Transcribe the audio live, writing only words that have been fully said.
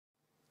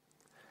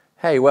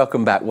Hey,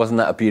 welcome back. Wasn't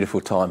that a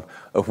beautiful time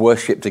of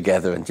worship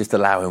together and just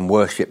allowing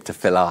worship to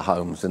fill our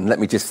homes? And let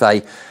me just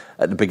say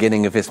at the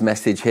beginning of this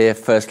message here,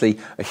 firstly,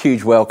 a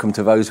huge welcome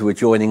to those who are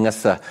joining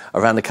us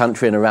around the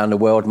country and around the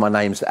world. My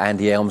name's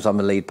Andy Elms. I'm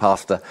the lead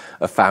pastor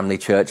of Family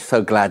Church.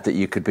 So glad that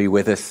you could be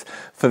with us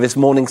for this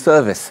morning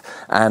service.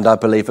 And I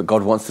believe that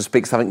God wants to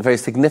speak something very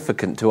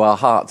significant to our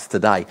hearts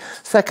today.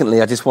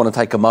 Secondly, I just want to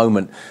take a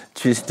moment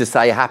just to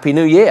say Happy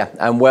New Year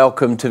and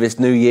welcome to this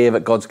new year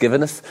that God's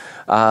given us,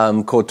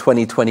 called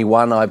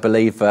 2021. I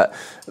believe that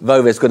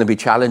though there's going to be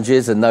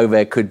challenges and though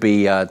there could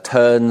be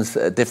turns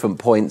at different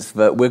points,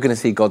 that we're going to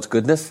see God's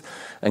goodness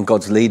and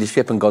God's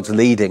leadership and God's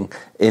leading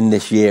in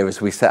this year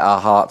as we set our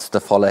hearts to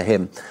follow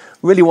him.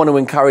 Really want to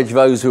encourage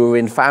those who are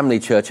in Family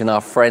Church and our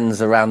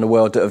friends around the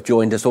world that have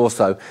joined us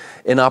also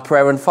in our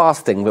prayer and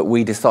fasting, that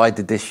we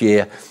decided this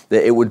year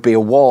that it would be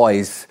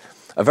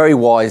a very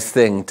wise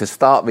thing to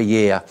start the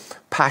year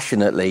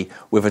passionately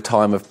with a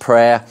time of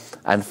prayer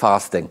and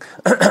fasting,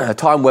 a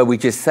time where we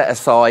just set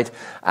aside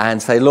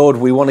and say, Lord,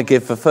 we want to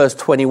give the first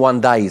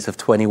 21 days of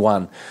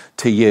 21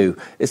 to you.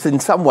 It's in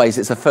some ways,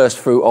 it's a first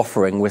fruit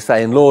offering. We're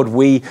saying, Lord,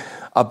 we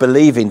are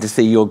believing to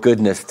see your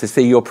goodness, to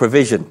see your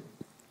provision,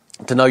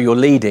 to know your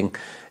leading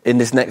in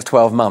this next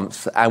 12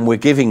 months, and we're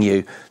giving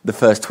you the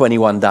first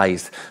 21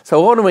 days.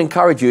 So I want to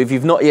encourage you, if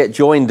you've not yet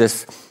joined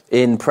us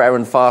in prayer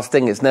and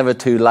fasting, it's never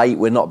too late.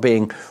 We're not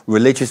being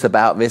religious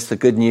about this. The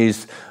good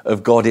news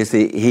of God is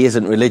he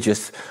isn't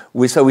religious.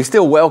 So we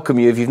still welcome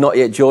you. If you've not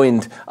yet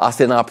joined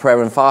us in our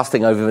prayer and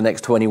fasting over the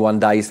next 21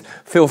 days,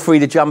 feel free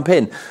to jump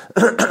in.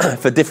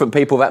 For different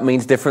people, that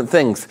means different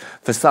things.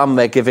 For some,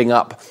 they're giving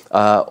up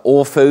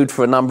all food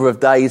for a number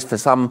of days. For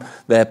some,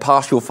 they're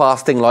partial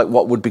fasting, like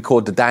what would be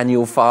called the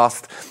Daniel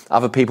fast.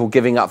 Other people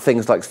giving up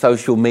things like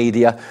social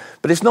media.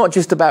 But it's not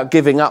just about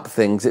giving up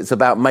things, it's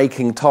about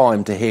making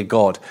time to hear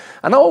God.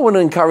 And I want to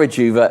encourage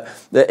you that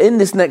in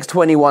this next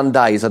 21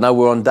 days, I know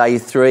we're on day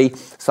 3,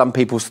 some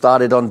people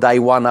started on day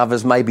 1,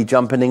 others may be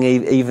jumping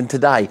in even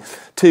today,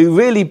 to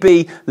really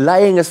be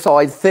laying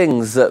aside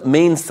things that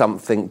mean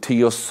something to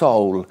your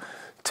soul,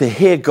 to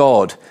hear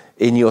God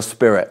in your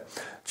spirit.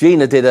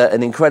 Gina did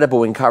an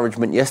incredible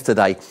encouragement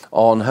yesterday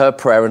on her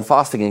prayer and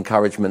fasting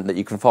encouragement that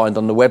you can find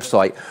on the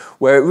website,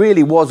 where it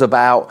really was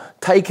about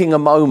taking a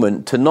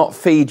moment to not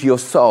feed your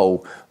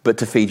soul, but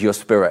to feed your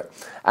spirit.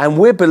 And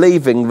we're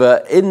believing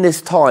that in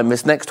this time,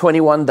 this next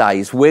 21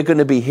 days, we're going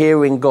to be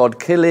hearing God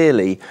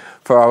clearly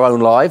for our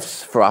own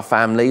lives, for our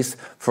families,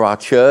 for our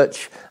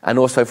church, and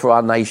also for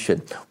our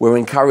nation. We're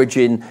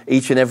encouraging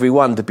each and every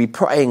one to be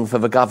praying for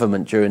the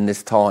government during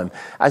this time.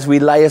 As we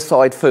lay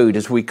aside food,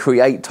 as we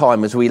create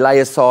time, as we lay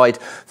aside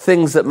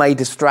things that may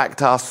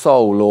distract our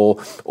soul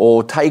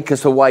or take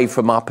us away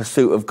from our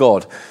pursuit of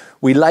God,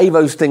 we lay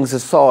those things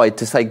aside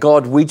to say,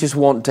 God, we just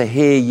want to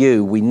hear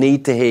you. We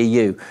need to hear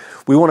you.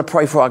 We want to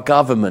pray for our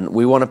government.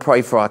 We want to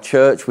pray for our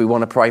church. We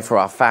want to pray for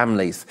our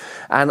families.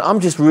 And I'm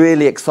just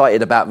really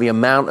excited about the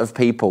amount of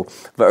people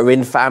that are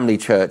in Family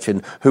Church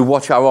and who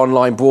watch our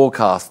online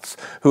broadcasts,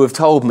 who have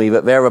told me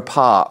that they're a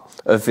part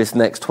of this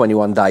next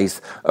 21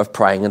 days of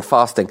praying and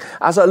fasting.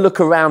 As I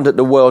look around at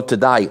the world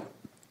today,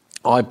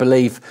 I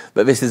believe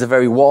that this is a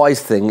very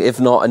wise thing, if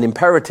not an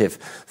imperative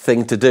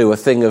thing to do, a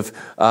thing of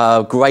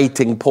great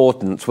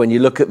importance. When you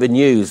look at the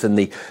news and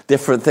the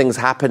different things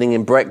happening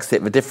in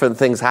Brexit, the different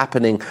things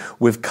happening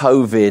with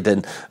COVID,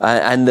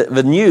 and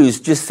the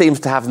news just seems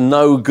to have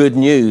no good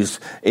news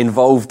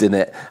involved in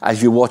it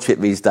as you watch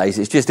it these days.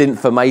 It's just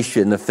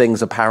information of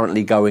things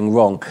apparently going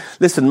wrong.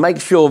 Listen,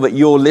 make sure that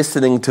you're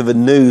listening to the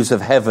news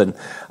of heaven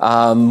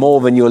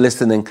more than you're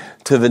listening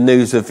to the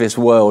news of this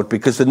world,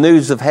 because the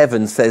news of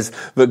heaven says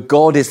that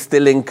God is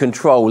still in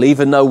control,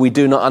 even though we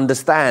do not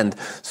understand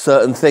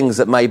certain things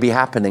that may be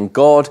happening.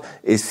 God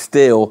is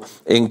still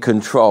in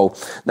control.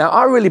 Now,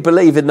 I really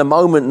believe in the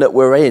moment that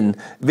we're in,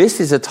 this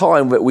is a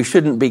time that we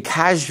shouldn't be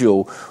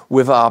casual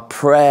with our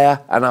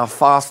prayer and our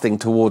fasting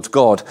towards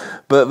God,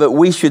 but that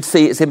we should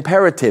see it's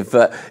imperative,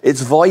 that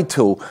it's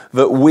vital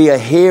that we are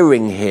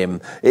hearing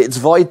him. It's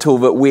vital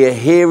that we are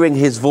hearing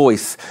his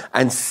voice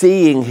and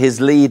seeing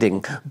his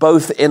leading,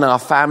 both in our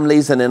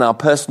families and in our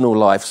personal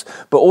lives,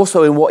 but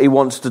also in what he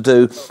wants to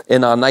do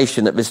in our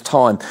nation at this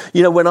time.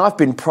 You know, when I've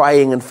been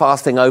praying and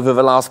fasting over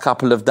the last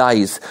couple of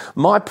days,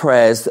 my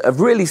prayers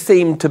have really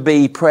seemed to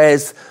be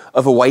prayers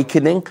of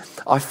awakening.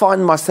 I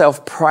find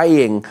myself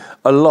praying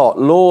a lot,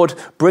 Lord,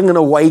 bring an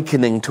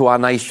awakening to our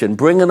nation,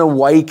 bring an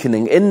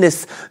awakening in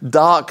this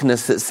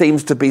darkness that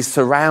seems to be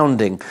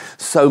surrounding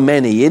so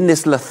many, in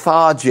this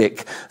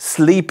lethargic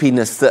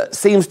sleepiness that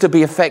seems to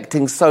be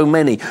affecting so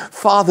many.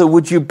 Father,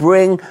 would you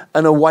bring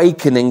an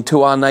awakening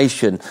to our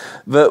nation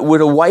that would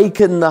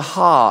awaken the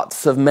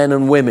hearts of men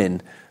and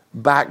women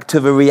back to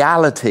the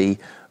reality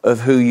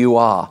of who you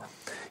are?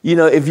 You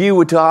know, if you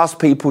were to ask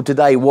people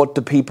today, what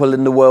do people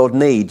in the world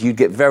need? You'd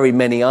get very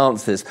many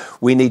answers.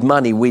 We need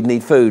money, we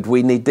need food,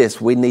 we need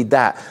this, we need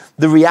that.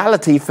 The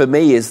reality for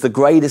me is the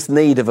greatest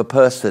need of a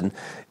person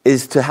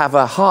is to have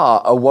a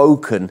heart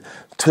awoken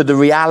to the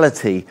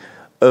reality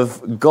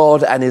of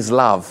God and his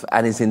love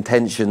and his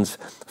intentions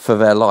for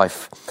their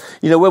life.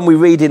 You know, when we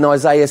read in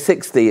Isaiah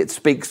 60, it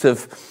speaks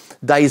of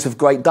days of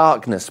great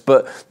darkness,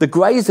 but the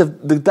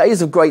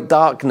days of great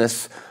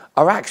darkness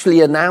are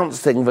actually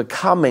announcing the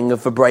coming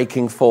of the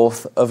breaking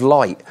forth of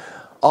light.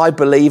 I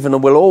believe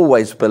and will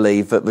always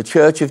believe that the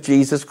Church of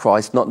Jesus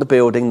Christ, not the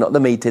building, not the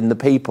meeting, the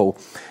people,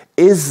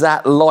 is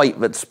that light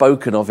that's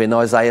spoken of in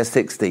Isaiah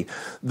 60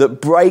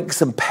 that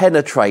breaks and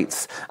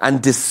penetrates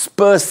and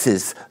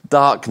disperses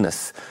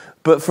darkness.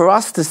 But for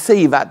us to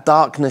see that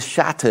darkness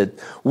shattered,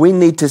 we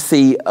need to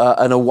see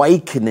an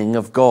awakening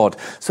of God.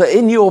 So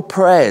in your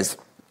prayers,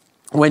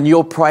 when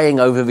you're praying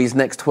over these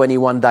next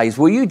 21 days,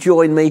 will you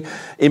join me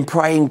in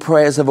praying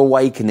prayers of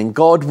awakening?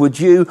 God, would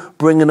you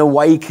bring an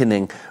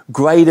awakening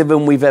greater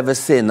than we've ever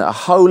seen, a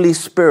Holy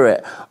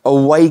Spirit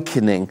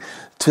awakening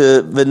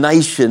to the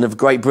nation of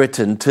Great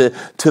Britain, to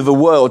the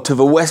world, to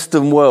the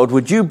Western world?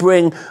 Would you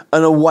bring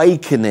an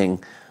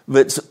awakening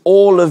that's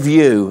all of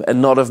you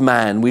and not of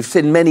man? We've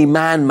seen many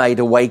man-made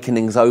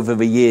awakenings over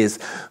the years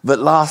that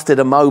lasted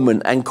a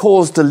moment and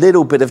caused a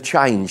little bit of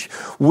change.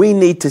 We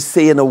need to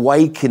see an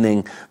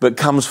awakening that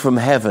comes from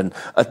heaven,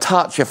 a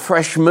touch, a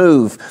fresh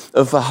move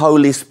of the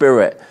Holy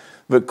Spirit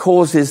that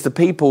causes the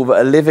people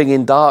that are living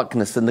in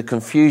darkness and the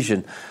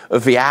confusion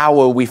of the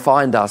hour we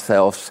find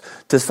ourselves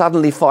to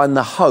suddenly find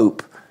the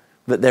hope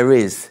that there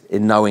is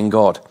in knowing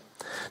God.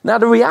 Now,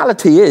 the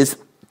reality is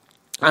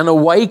an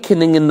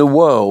awakening in the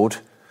world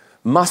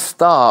must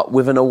start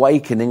with an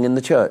awakening in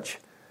the church.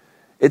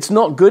 It's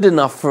not good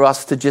enough for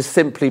us to just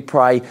simply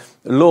pray,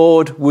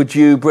 Lord, would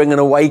you bring an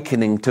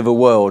awakening to the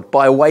world?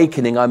 By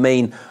awakening, I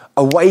mean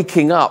a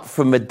waking up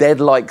from a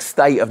dead-like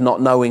state of not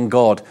knowing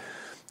God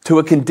to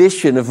a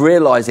condition of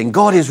realizing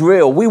God is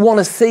real. We want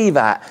to see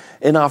that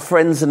in our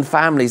friends and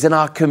families, in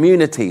our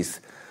communities.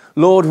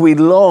 Lord, we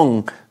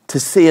long to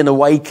see an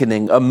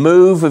awakening, a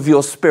move of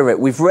your Spirit.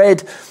 We've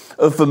read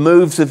of the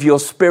moves of your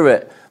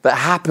Spirit that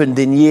happened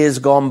in years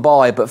gone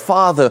by. But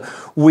Father,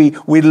 we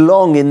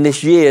long in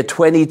this year,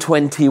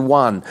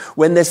 2021,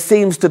 when there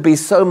seems to be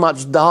so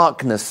much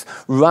darkness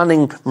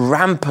running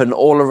rampant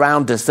all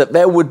around us, that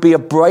there would be a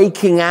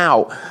breaking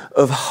out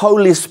of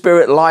Holy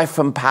Spirit life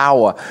and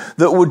power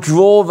that would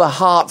draw the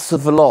hearts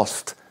of the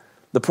lost,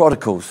 the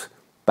prodigals,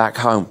 back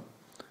home.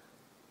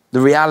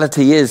 The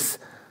reality is,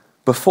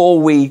 before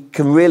we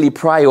can really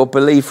pray or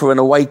believe for an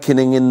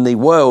awakening in the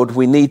world,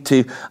 we need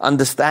to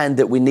understand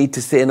that we need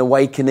to see an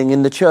awakening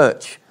in the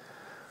church.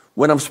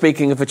 When I'm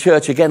speaking of a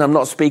church, again, I'm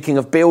not speaking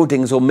of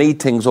buildings or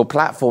meetings or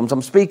platforms.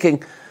 I'm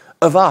speaking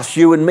of us,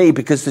 you and me,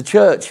 because the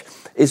church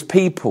is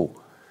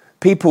people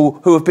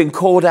who have been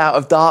called out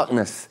of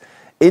darkness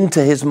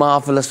into his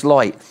marvelous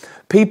light,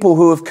 people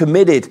who have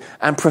committed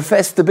and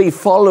profess to be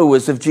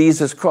followers of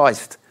Jesus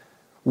Christ.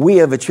 We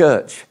are the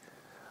church.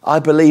 I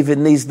believe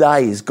in these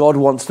days, God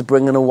wants to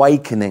bring an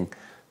awakening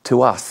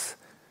to us.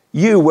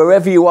 You,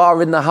 wherever you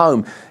are in the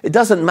home, it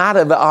doesn't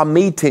matter that our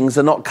meetings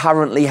are not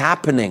currently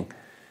happening.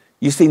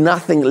 You see,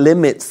 nothing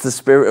limits the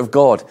Spirit of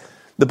God.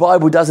 The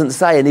Bible doesn't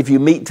say, and if you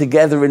meet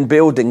together in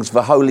buildings,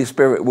 the Holy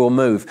Spirit will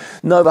move.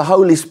 No, the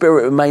Holy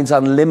Spirit remains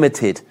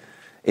unlimited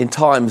in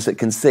times that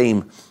can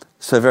seem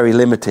so very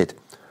limited.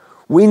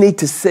 We need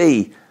to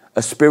see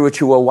a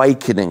spiritual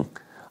awakening.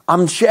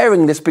 I'm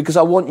sharing this because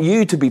I want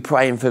you to be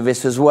praying for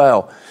this as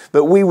well,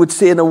 that we would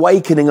see an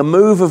awakening, a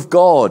move of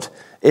God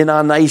in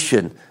our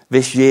nation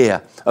this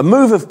year, a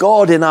move of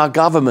God in our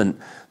government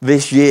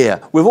this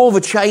year, with all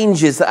the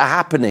changes that are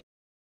happening,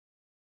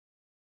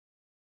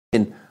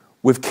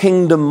 with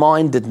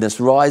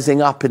kingdom-mindedness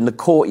rising up in the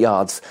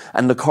courtyards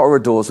and the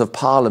corridors of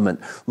Parliament,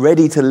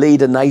 ready to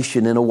lead a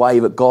nation in a way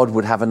that God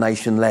would have a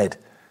nation led.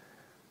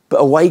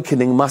 But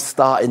awakening must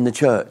start in the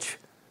church,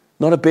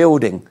 not a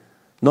building,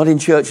 not in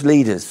church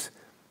leaders,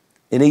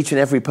 in each and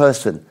every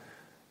person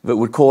that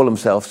would call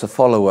themselves a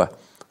follower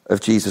of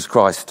Jesus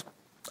Christ.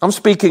 I'm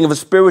speaking of a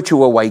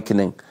spiritual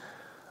awakening,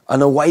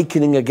 an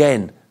awakening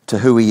again to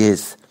who he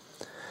is.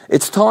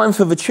 It's time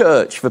for the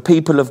church, for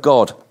people of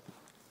God,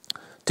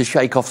 to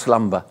shake off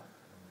slumber.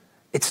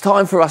 It's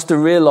time for us to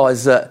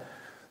realize that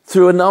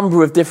through a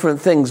number of different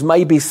things,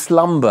 maybe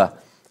slumber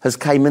has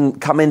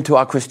come into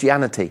our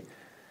Christianity.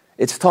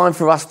 It's time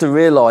for us to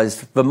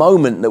realize the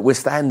moment that we're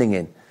standing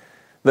in,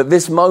 that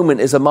this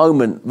moment is a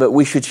moment that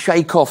we should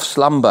shake off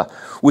slumber.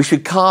 We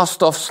should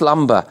cast off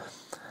slumber.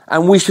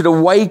 And we should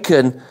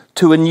awaken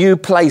to a new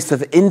place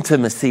of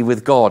intimacy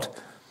with God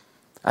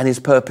and his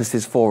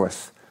purposes for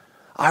us.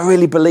 I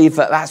really believe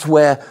that that's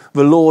where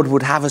the Lord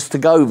would have us to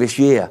go this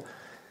year,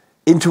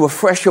 into a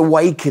fresh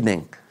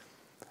awakening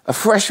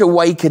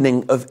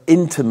of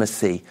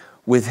intimacy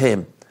with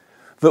him.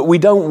 That we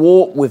don't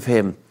walk with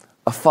him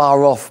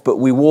afar off, but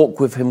we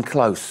walk with him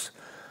close.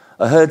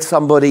 I heard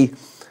somebody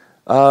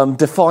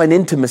define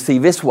intimacy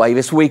this way.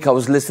 This week I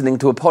was listening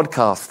to a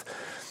podcast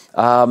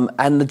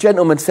and the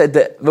gentleman said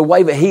that the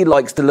way that he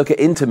likes to look at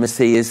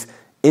intimacy is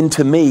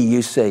into me,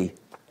 you see.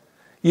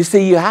 You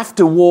see, you have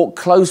to walk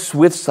close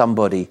with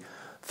somebody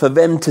for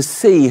them to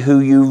see who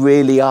you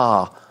really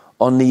are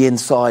on the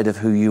inside of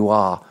who you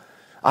are.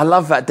 I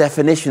love that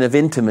definition of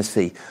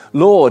intimacy.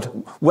 Lord,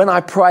 when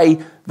I pray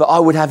that I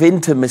would have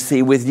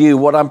intimacy with you,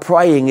 what I'm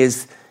praying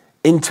is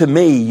into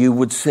me you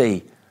would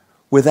see,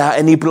 without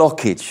any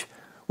blockage,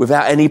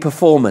 without any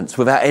performance,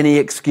 without any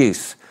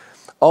excuse.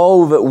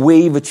 Oh, that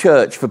we, the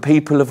church, the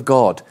people of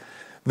God,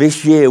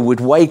 this year would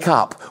wake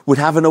up, would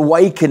have an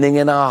awakening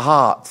in our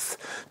hearts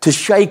to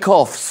shake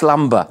off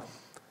slumber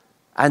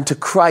and to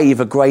crave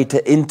a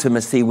greater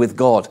intimacy with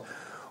God,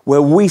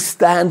 where we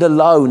stand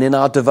alone in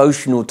our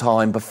devotional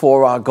time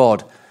before our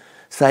God,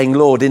 saying,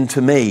 Lord,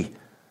 into me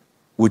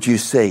would you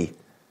see,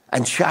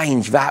 and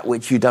change that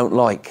which you don't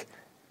like,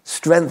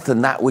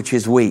 strengthen that which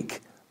is weak,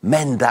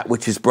 mend that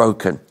which is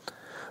broken,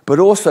 but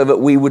also that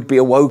we would be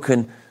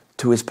awoken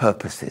to his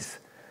purposes.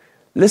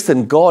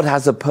 Listen, God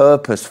has a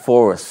purpose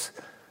for us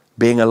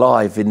being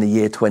alive in the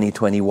year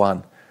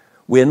 2021.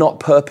 We are not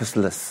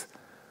purposeless.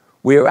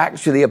 We are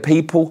actually a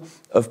people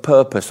of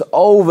purpose.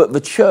 Oh, that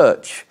the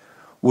church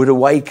would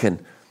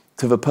awaken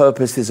to the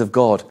purposes of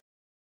God.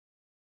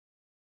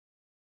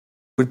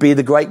 Would be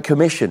the Great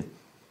Commission,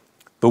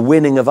 the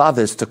winning of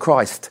others to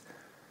Christ.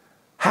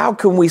 How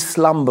can we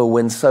slumber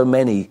when so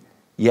many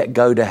yet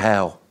go to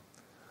hell?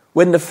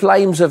 When the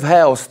flames of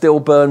hell still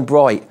burn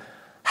bright,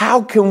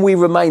 how can we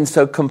remain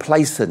so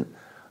complacent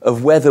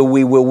of whether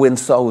we will win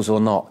souls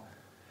or not?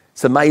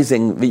 It's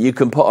amazing that you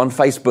can put on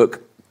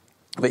Facebook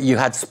that you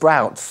had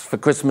sprouts for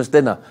Christmas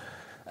dinner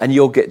and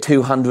you'll get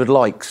 200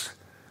 likes.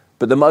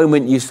 But the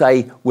moment you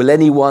say, will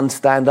anyone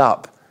stand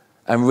up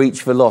and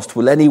reach the lost?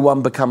 Will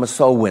anyone become a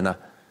soul winner?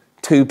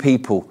 2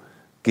 people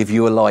give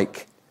you a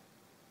like.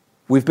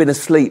 We've been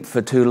asleep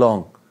for too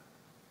long.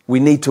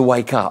 We need to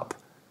wake up.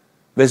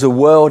 There's a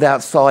world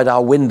outside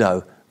our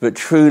window that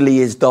truly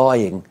is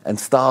dying and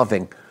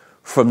starving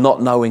from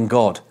not knowing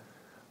God.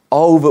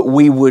 Oh, that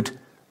we would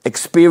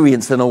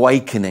experience an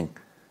awakening,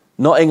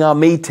 not in our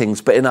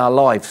meetings, but in our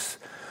lives,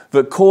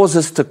 that cause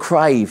us to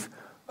crave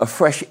a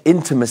fresh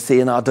intimacy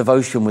in our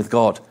devotion with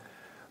God,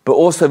 but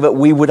also that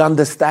we would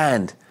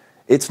understand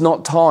it's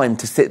not time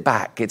to sit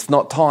back. It's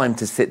not time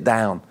to sit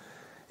down.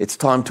 It's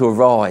time to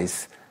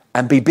arise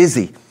and be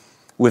busy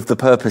with the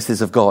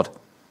purposes of God.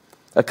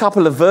 A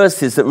couple of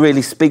verses that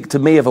really speak to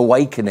me of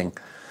awakening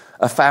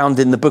are found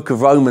in the book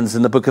of Romans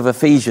and the book of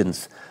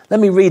Ephesians. Let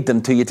me read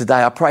them to you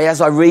today. I pray as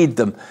I read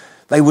them,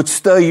 they would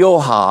stir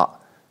your heart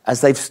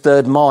as they've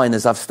stirred mine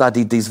as I've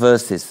studied these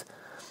verses.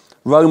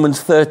 Romans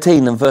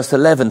 13 and verse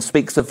 11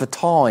 speaks of the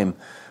time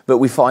that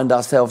we find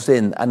ourselves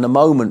in and the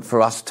moment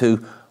for us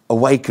to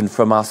awaken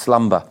from our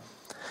slumber.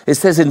 It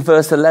says in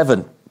verse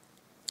 11,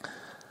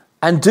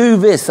 and do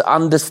this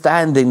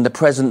understanding the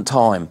present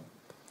time,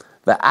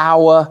 the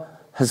hour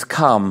has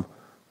come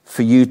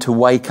for you to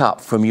wake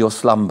up from your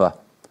slumber,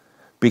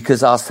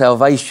 because our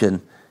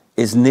salvation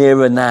is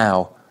nearer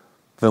now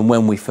than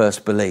when we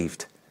first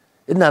believed.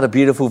 Isn't that a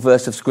beautiful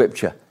verse of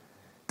scripture?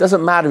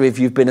 Doesn't matter if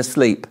you've been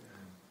asleep,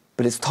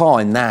 but it's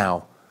time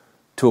now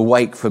to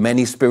awake from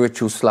any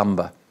spiritual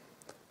slumber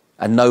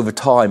and know the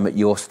time that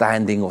you're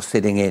standing or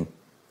sitting in.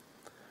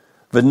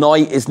 The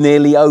night is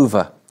nearly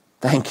over.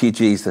 Thank you,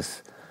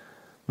 Jesus.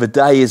 The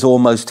day is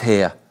almost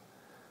here.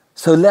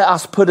 So let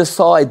us put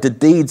aside the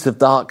deeds of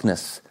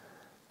darkness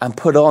and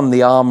put on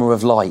the armour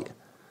of light.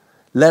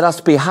 Let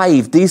us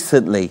behave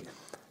decently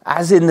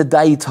as in the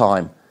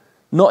daytime,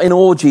 not in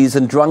orgies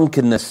and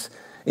drunkenness,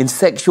 in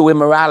sexual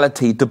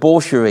immorality,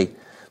 debauchery,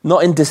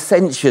 not in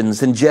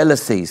dissensions and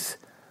jealousies.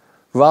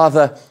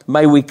 Rather,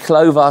 may we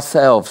clothe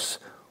ourselves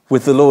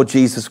with the Lord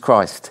Jesus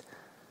Christ,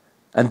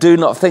 and do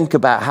not think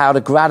about how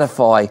to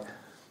gratify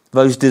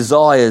those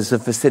desires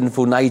of the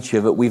sinful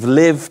nature that we've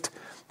lived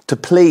to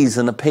please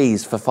and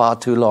appease for far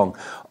too long.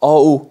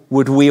 Oh,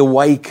 would we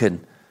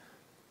awaken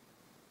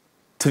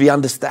to the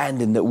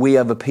understanding that we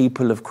are the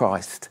people of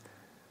Christ,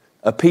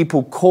 a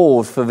people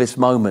called for this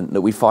moment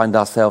that we find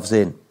ourselves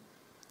in.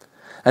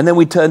 And then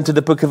we turn to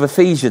the book of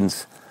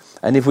Ephesians.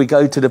 And if we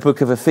go to the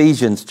book of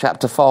Ephesians,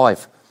 chapter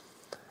 5,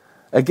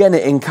 again,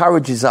 it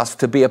encourages us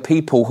to be a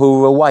people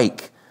who are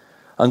awake.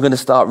 I'm going to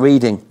start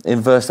reading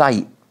in verse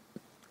 8.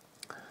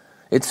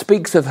 It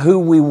speaks of who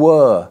we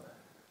were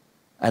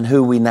and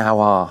who we now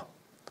are.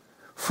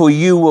 For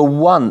you were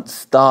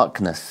once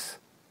darkness,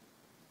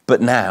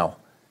 but now.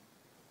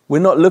 We're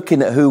not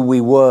looking at who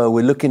we were,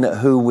 we're looking at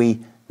who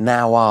we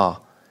now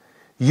are.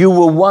 You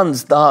were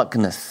once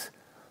darkness,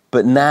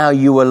 but now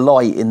you are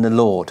light in the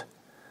Lord.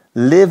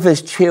 Live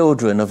as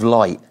children of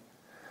light.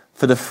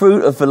 For the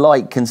fruit of the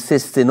light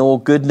consists in all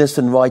goodness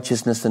and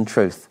righteousness and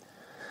truth.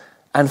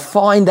 And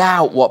find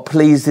out what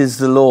pleases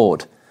the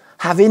Lord.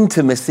 Have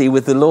intimacy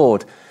with the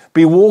Lord.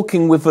 Be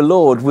walking with the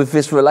Lord with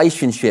this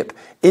relationship.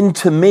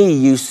 Into me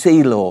you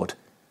see, Lord.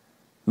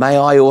 May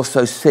I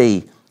also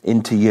see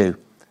into you.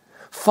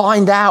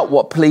 Find out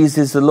what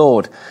pleases the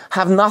Lord.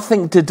 Have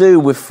nothing to do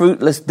with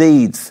fruitless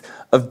deeds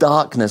of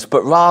darkness,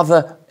 but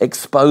rather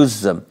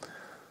expose them.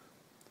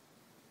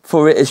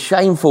 For it is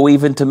shameful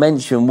even to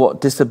mention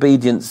what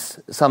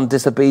some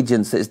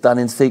disobedience is done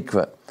in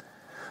secret.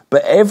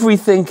 But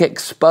everything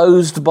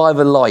exposed by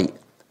the light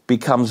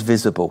becomes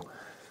visible.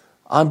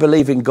 I'm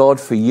believing God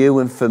for you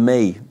and for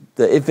me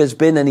that if there's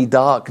been any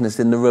darkness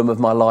in the room of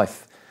my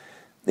life,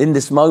 in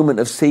this moment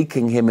of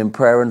seeking him in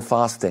prayer and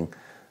fasting,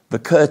 the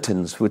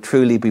curtains would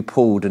truly be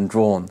pulled and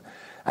drawn,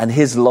 and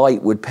his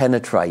light would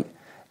penetrate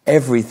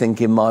everything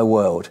in my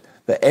world,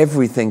 that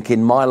everything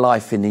in my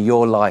life and in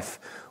your life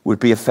would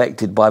be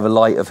affected by the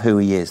light of who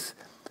he is.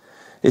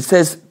 It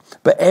says,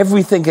 but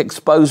everything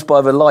exposed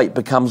by the light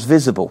becomes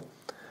visible.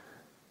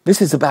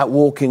 This is about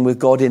walking with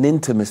God in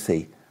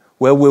intimacy,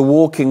 where we're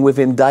walking with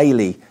him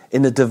daily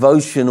in a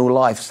devotional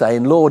life,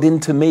 saying, Lord,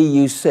 into me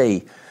you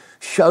see.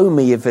 Show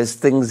me if there's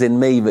things in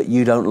me that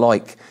you don't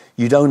like,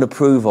 you don't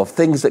approve of,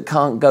 things that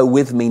can't go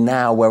with me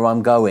now where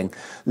I'm going.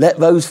 Let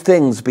those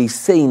things be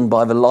seen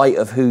by the light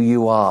of who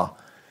you are,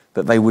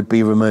 that they would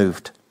be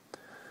removed.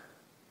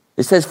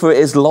 It says, for it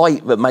is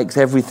light that makes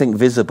everything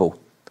visible.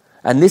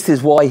 And this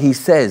is why he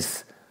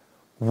says,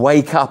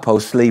 wake up, O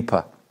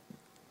sleeper,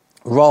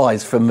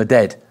 rise from the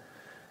dead,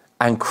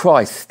 and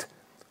Christ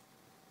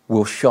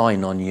will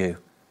shine on you.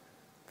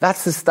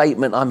 That's the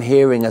statement I'm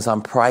hearing as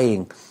I'm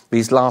praying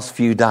these last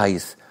few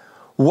days.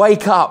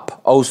 Wake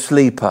up, O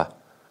sleeper.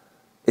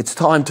 It's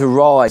time to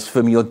rise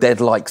from your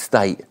dead-like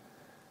state.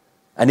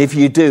 And if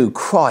you do,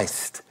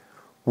 Christ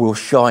will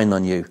shine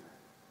on you.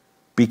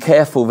 Be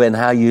careful then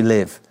how you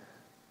live,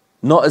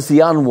 not as the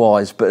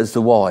unwise, but as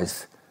the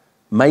wise,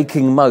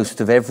 making most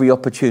of every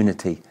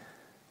opportunity,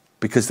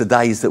 because the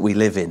days that we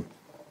live in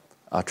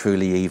are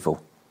truly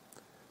evil.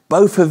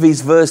 Both of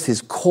these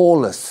verses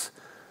call us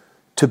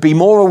to be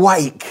more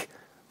awake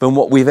than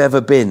what we've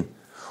ever been,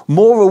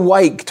 more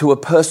awake to a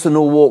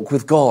personal walk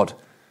with God,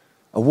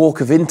 a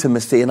walk of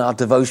intimacy in our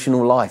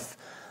devotional life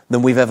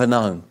than we've ever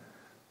known,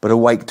 but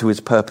awake to his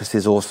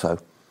purposes also.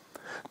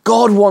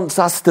 God wants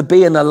us to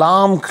be an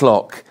alarm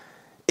clock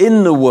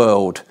in the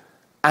world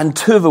and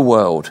to the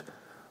world,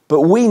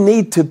 but we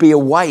need to be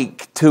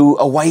awake to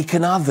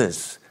awaken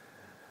others.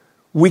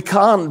 We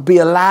can't be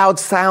a loud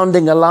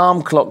sounding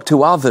alarm clock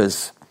to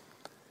others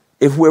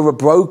if we're a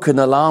broken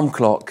alarm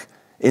clock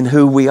in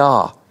who we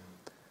are.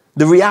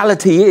 The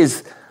reality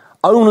is,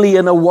 only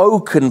an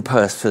awoken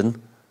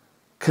person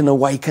can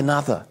awake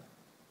another.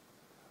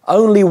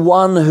 Only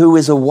one who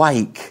is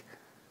awake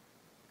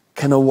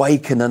can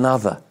awaken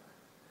another.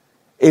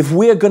 If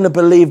we're going to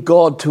believe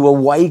God to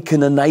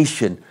awaken a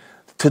nation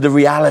to the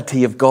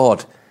reality of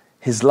God,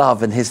 his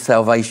love and his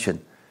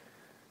salvation,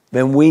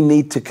 then we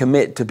need to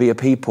commit to be a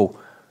people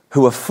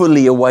who are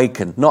fully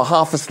awakened, not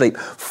half asleep,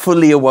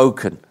 fully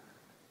awoken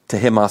to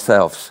him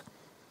ourselves.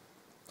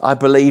 I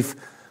believe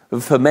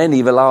for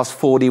many, the last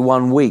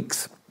 41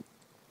 weeks,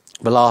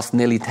 the last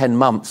nearly 10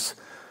 months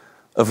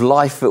of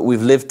life that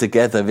we've lived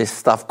together, this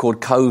stuff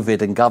called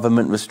COVID and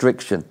government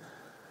restriction,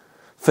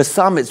 for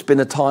some it's been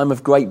a time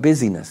of great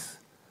busyness,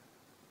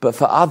 but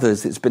for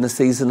others it's been a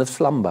season of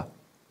slumber,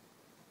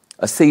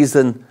 a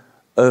season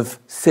of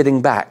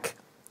sitting back,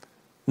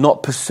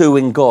 not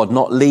pursuing God,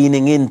 not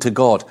leaning into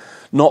God,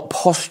 not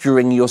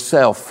posturing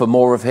yourself for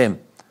more of him.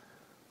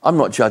 I'm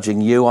not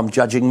judging you, I'm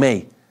judging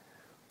me.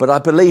 But I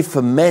believe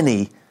for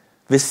many,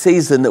 this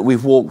season that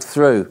we've walked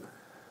through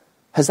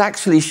has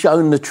actually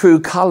shown the true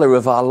colour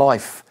of our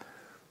life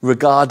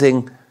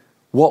regarding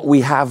what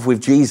we have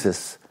with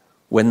Jesus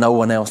when no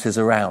one else is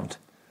around.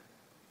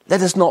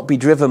 Let us not be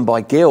driven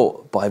by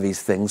guilt by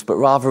these things, but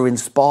rather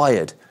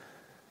inspired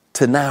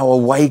to now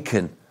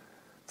awaken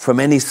from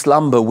any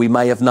slumber we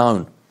may have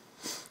known.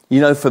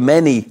 You know, for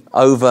many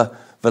over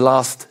the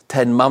last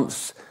 10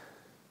 months,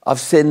 I've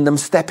seen them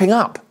stepping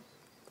up.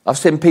 I've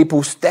seen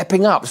people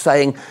stepping up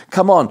saying,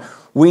 come on,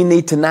 we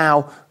need to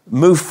now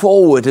move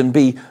forward and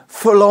be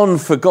full on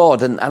for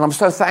God. And I'm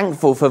so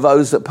thankful for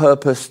those that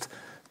purposed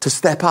to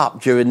step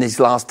up during these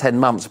last 10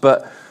 months.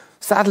 But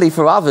sadly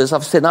for others,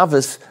 I've seen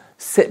others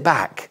sit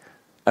back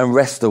and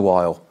rest a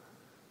while.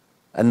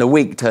 And the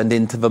week turned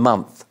into the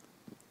month.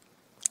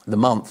 The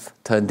month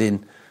turned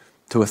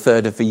into a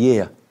third of the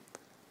year.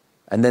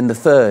 And then the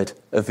third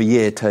of the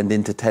year turned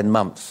into 10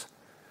 months.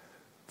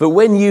 But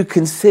when you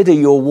consider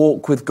your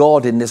walk with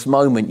God in this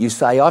moment, you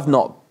say, I've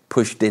not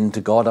pushed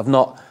into God. I've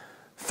not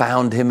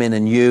found him in a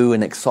new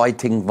and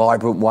exciting,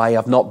 vibrant way.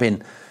 I've not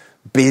been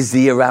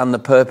busy around the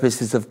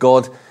purposes of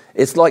God.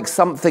 It's like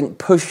something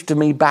pushed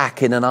me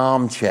back in an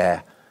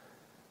armchair.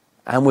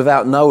 And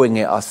without knowing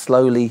it, I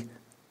slowly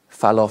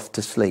fell off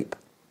to sleep.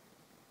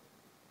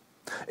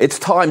 It's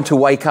time to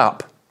wake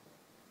up.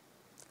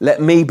 Let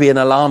me be an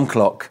alarm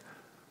clock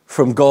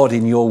from God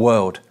in your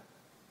world.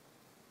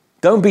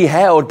 Don't be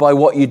held by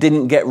what you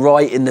didn't get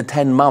right in the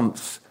 10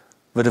 months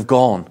that have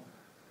gone.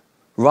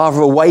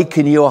 Rather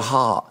awaken your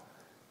heart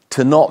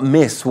to not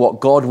miss what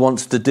God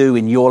wants to do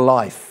in your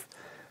life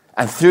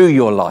and through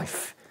your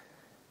life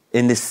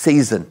in this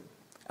season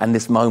and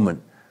this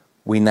moment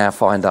we now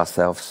find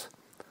ourselves.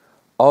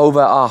 Oh, that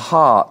our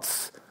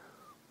hearts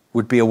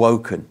would be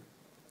awoken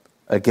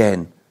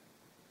again,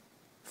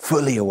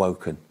 fully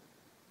awoken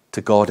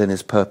to God and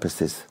his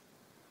purposes.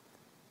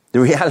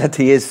 The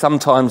reality is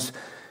sometimes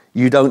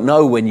you don't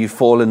know when you've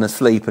fallen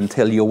asleep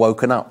until you're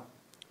woken up.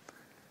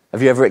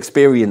 Have you ever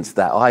experienced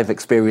that? I've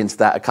experienced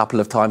that a couple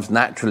of times,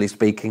 naturally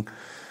speaking.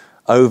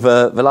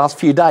 over the last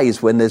few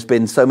days when there's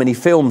been so many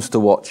films to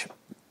watch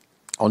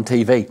on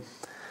TV.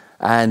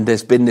 And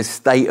there's been this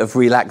state of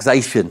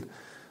relaxation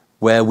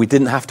where we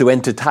didn't have to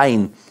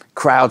entertain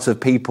crowds of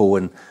people.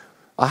 And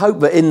I hope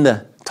that in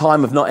the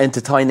time of not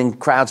entertaining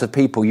crowds of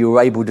people, you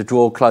were able to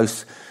draw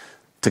close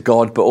to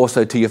God, but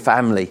also to your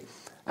family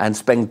and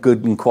spend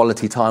good and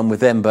quality time with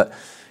them. But,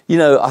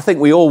 I think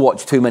we all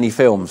watch too many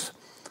films.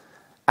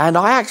 And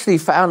I actually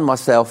found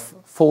myself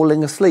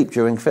falling asleep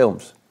during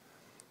films.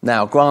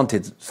 Now,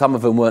 granted, some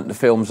of them weren't the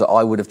films that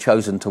I would have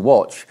chosen to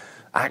watch,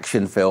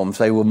 action films.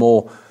 They were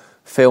more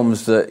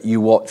films that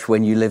you watch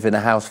when you live in a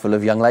house full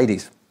of young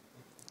ladies.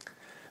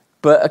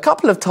 But a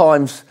couple of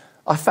times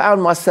I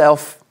found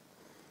myself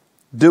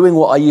doing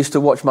what I used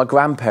to watch my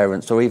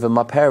grandparents or even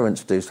my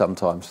parents do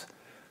sometimes,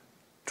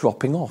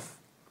 dropping off.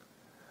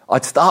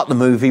 I'd start the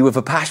movie with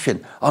a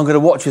passion. I'm going to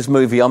watch this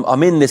movie.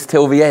 I'm in this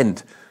till the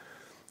end.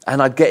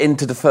 And I'd get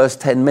into the first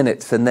 10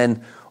 minutes and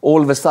then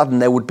all of a sudden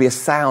there would be a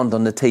sound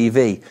on the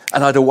TV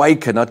and I'd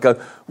awaken. I'd go,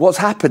 what's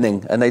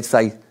happening? And they'd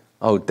say,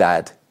 oh,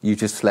 Dad, you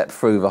just slept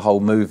through the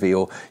whole movie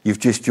or you've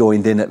just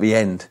joined in at the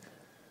end.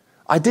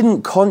 I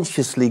didn't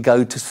consciously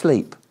go to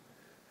sleep,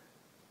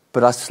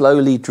 but I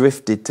slowly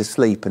drifted to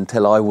sleep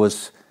until I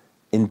was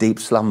in deep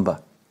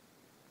slumber.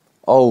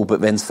 Oh,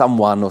 but then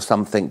someone or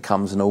something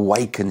comes and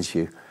awakens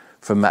you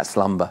from that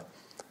slumber.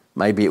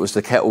 Maybe it was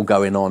the kettle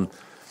going on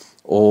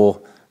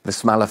or the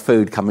smell of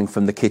food coming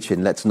from the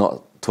kitchen. Let's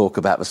not talk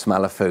about the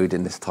smell of food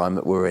in this time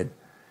that we're in.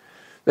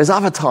 There's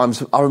other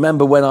times, I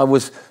remember when I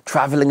was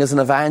traveling as an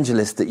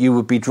evangelist, that you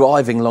would be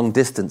driving long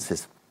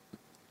distances.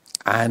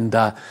 And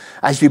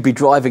as you'd be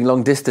driving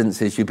long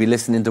distances, you'd be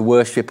listening to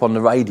worship on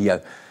the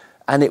radio.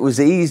 And it was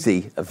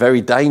easy,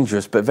 very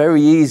dangerous, but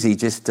very easy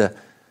just to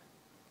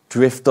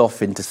drift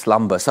off into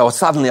slumber. So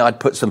suddenly I'd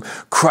put some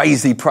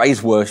crazy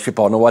praise worship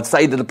on, or I'd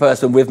say to the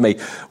person with me,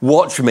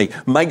 watch me,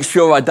 make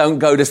sure I don't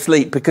go to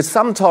sleep. Because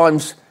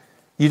sometimes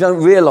you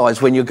don't realise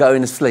when you're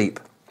going to sleep.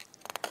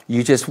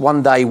 You just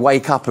one day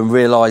wake up and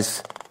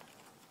realise,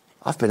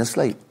 I've been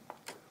asleep.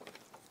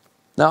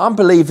 Now I'm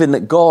believing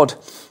that God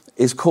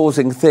is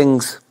causing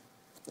things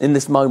in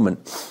this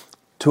moment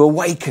to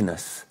awaken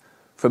us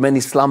from any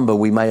slumber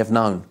we may have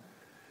known.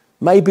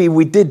 Maybe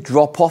we did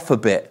drop off a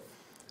bit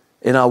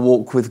in our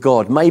walk with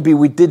God. Maybe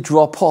we did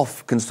drop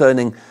off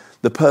concerning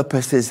the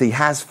purposes He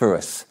has for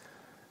us.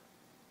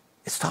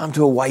 It's time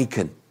to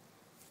awaken,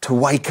 to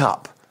wake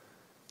up,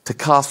 to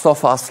cast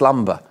off our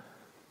slumber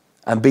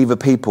and be the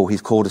people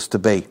He's called us to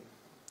be.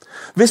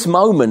 This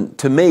moment,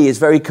 to me, is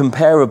very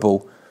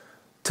comparable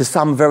to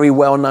some very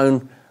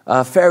well-known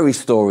fairy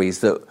stories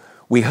that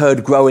we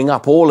heard growing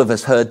up. All of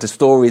us heard the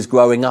stories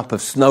growing up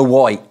of Snow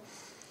White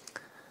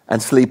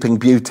and Sleeping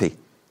Beauty.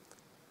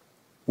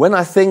 When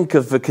I think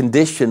of the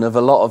condition of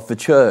a lot of the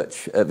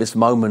church at this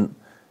moment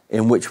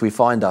in which we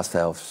find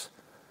ourselves,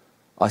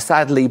 I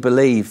sadly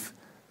believe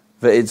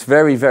that it's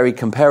very, very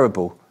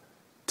comparable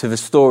to the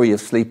story of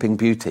Sleeping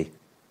Beauty.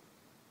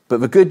 But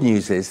the good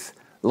news is,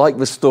 like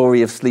the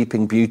story of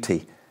Sleeping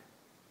Beauty,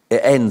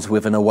 it ends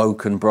with an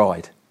awoken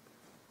bride.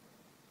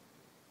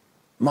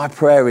 My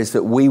prayer is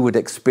that we would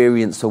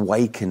experience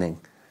awakening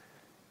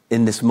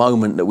in this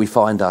moment that we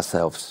find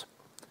ourselves.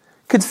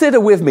 Consider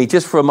with me,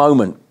 just for a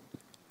moment,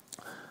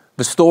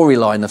 the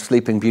storyline of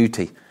Sleeping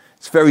Beauty.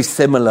 It's very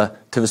similar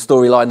to the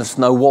storyline of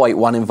Snow White.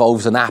 One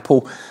involves an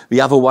apple, the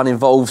other one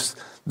involves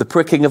the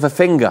pricking of a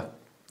finger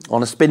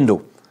on a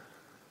spindle.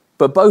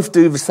 But both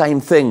do the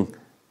same thing.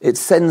 It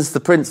sends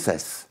the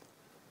princess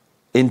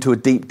into a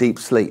deep, deep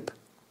sleep.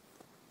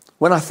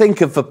 When I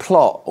think of the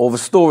plot or the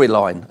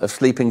storyline of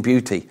Sleeping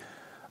Beauty,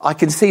 I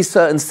can see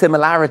certain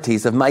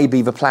similarities of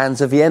maybe the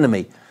plans of the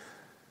enemy,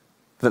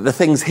 that the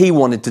things he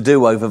wanted to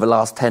do over the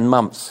last 10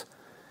 months.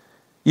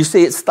 You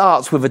see, it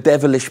starts with a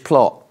devilish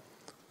plot,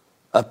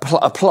 a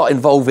plot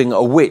involving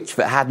a witch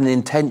that had an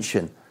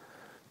intention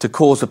to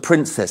cause a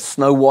princess,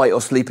 Snow White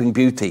or Sleeping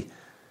Beauty,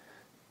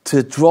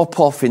 to drop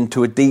off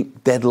into a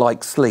deep,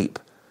 dead-like sleep.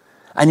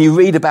 And you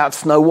read about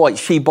Snow White,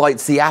 she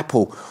bites the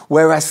apple,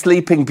 whereas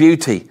Sleeping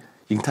Beauty,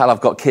 you can tell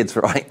I've got kids,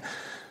 right?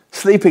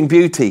 Sleeping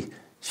Beauty,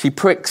 she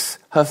pricks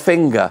her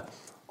finger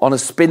on a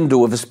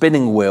spindle of a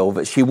spinning wheel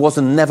that she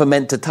wasn't never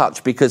meant to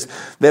touch because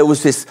there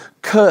was this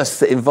curse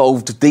that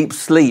involved deep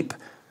sleep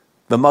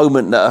the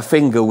moment that her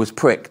finger was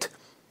pricked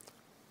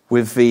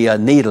with the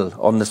needle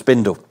on the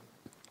spindle.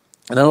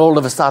 And then all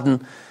of a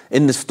sudden,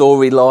 in the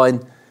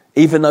storyline,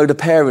 even though the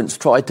parents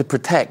tried to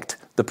protect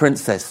the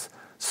princess,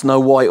 Snow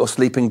White or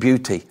Sleeping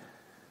Beauty,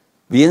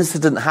 the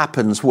incident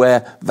happens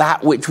where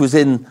that which was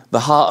in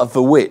the heart of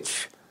the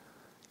witch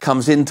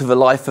comes into the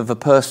life of a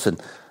person.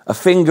 A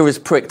finger is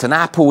pricked, an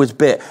apple is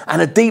bit,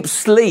 and a deep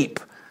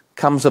sleep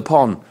comes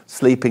upon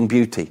Sleeping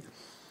Beauty.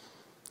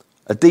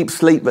 A deep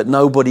sleep that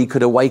nobody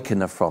could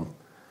awaken her from.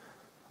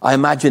 I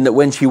imagine that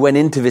when she went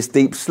into this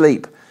deep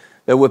sleep,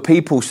 there were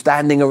people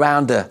standing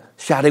around her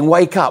shouting,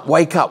 wake up,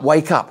 wake up,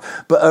 wake up.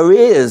 But her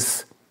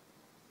ears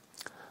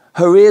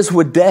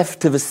were deaf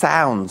to the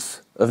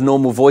sounds of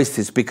normal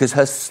voices because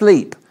her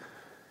sleep,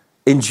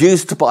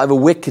 induced by the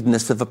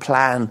wickedness of a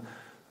plan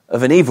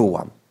of an evil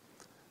one,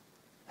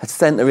 had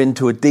sent her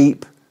into a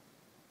deep,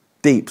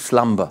 deep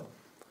slumber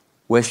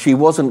where she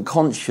wasn't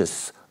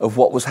conscious of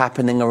what was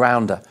happening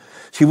around her.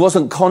 She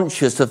wasn't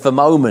conscious of the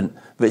moment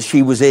that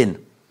she was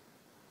in.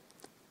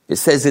 It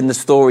says in the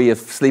story of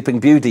Sleeping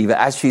Beauty that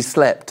as she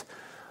slept,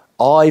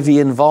 ivy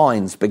and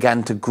vines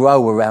began to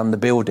grow around the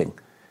building.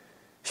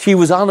 She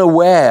was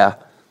unaware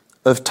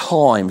of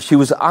time. She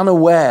was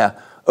unaware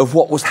of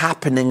what was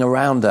happening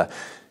around her.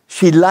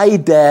 She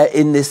laid there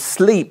in this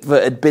sleep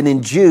that had been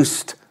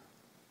induced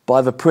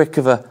by the prick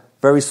of a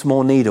very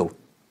small needle.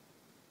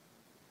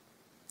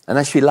 And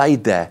as she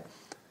laid there,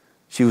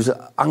 she was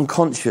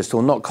unconscious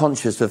or not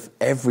conscious of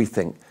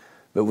everything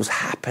that was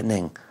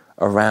happening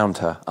around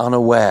her,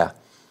 unaware.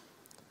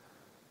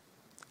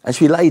 And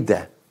she laid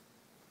there.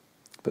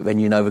 But then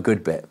you know the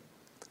good bit.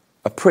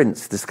 A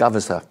prince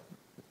discovers her,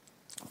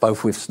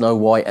 both with Snow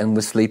White and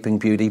with Sleeping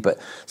Beauty, but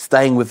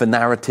staying with the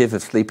narrative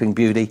of Sleeping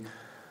Beauty,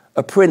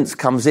 a prince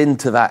comes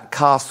into that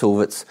castle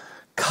that's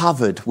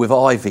covered with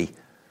ivy,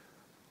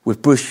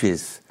 with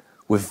bushes,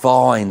 with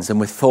vines and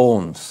with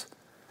thorns.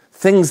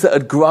 Things that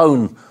had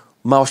grown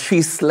while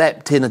she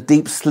slept in a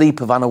deep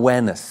sleep of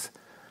unawareness.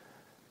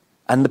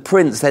 And the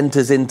prince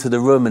enters into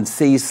the room and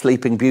sees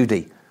Sleeping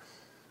Beauty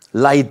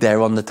laid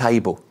there on the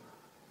table,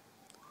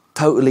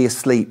 totally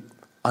asleep,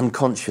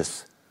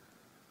 unconscious.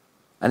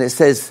 And it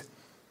says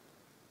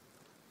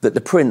that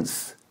the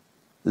prince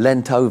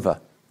leant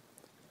over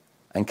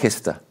and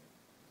kissed her.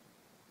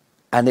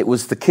 And it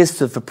was the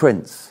kiss of the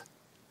prince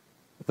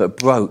that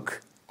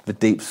broke the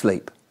deep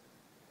sleep.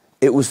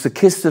 It was the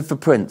kiss of the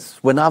prince.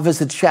 When others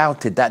had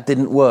shouted, that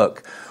didn't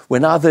work.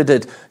 When others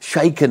had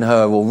shaken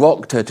her or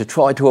rocked her to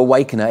try to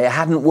awaken her, it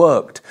hadn't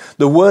worked.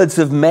 The words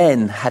of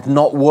men had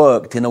not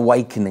worked in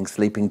awakening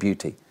Sleeping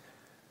Beauty.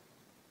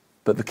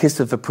 But the kiss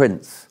of the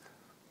prince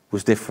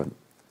was different.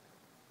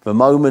 The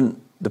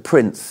moment the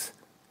prince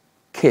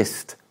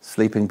kissed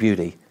Sleeping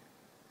Beauty,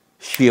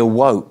 she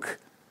awoke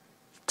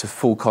to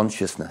full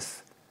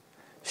consciousness.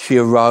 She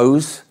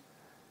arose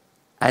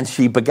and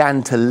she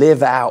began to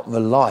live out the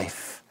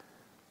life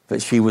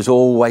that she was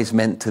always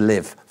meant to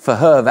live. For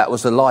her, that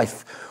was a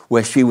life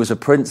where she was a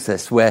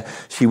princess, where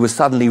she was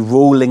suddenly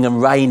ruling and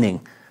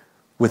reigning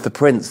with the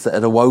prince that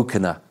had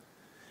awoken her.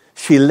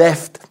 She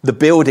left the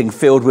building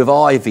filled with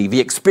ivy, the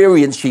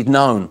experience she'd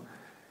known,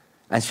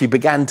 and she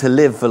began to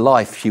live the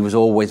life she was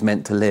always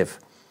meant to live.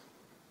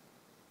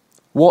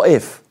 What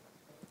if,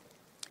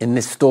 in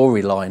this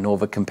storyline, or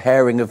the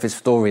comparing of this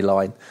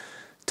storyline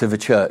to the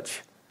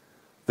church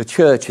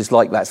is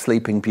like that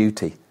Sleeping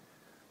Beauty?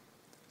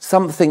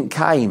 Something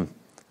came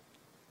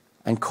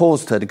and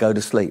caused her to go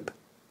to sleep.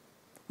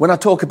 When I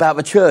talk about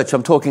the church,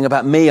 I'm talking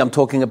about me, I'm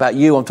talking about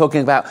you, I'm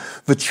talking about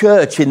the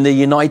church in the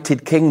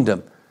United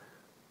Kingdom.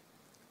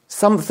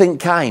 Something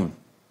came.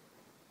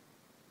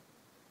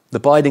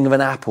 The biting of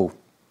an apple,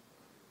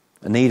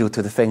 a needle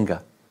to the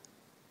finger,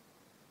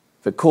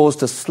 that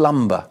caused a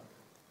slumber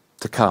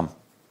to come.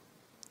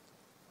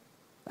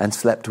 And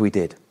slept we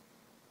did.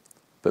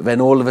 But then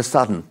all of a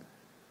sudden,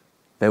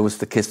 there was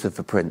the kiss of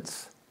the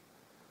prince.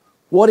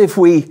 What if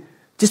we,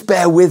 just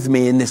bear with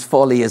me in this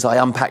folly as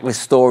I unpack this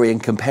story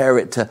and compare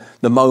it to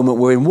the moment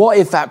we're in. What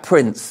if that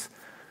prince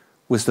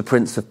was the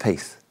Prince of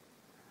Peace?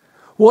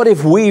 What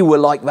if we were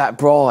like that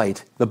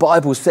bride? The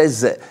Bible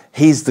says that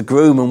he's the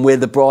groom and we're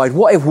the bride.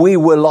 What if we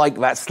were like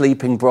that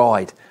sleeping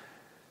bride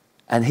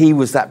and he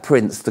was that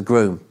prince, the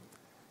groom?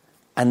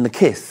 And the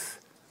kiss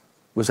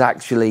was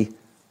actually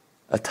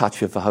a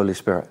touch of the Holy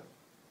Spirit.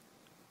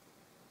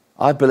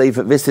 I believe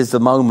that this is the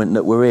moment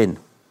that we're in.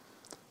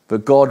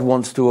 But God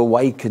wants to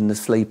awaken the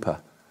sleeper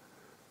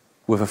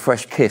with a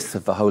fresh kiss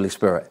of the Holy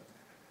Spirit.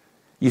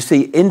 You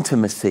see,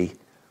 intimacy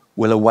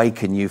will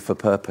awaken you for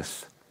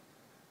purpose.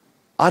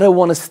 I don't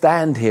want to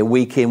stand here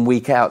week in,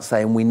 week out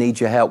saying, we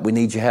need your help, we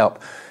need your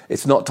help.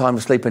 It's not time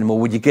to sleep anymore.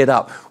 Would you get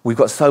up? We've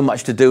got so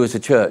much to do as a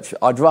church.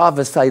 I'd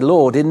rather say,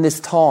 Lord, in this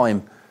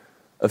time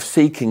of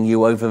seeking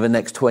you over the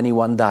next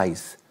 21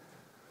 days,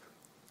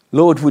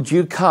 Lord, would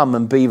you come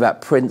and be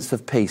that Prince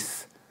of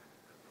Peace?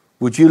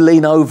 Would you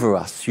lean over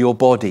us, your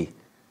body,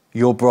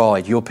 your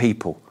bride, your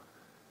people?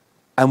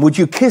 And would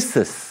you kiss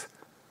us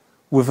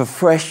with a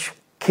fresh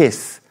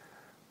kiss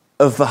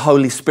of the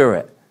Holy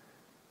Spirit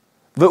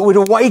that would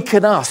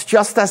awaken us,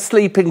 just as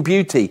Sleeping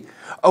Beauty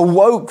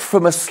awoke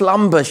from a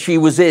slumber she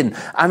was in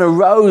and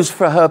arose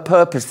for her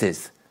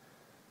purposes?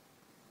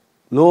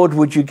 Lord,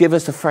 would you give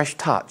us a fresh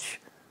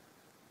touch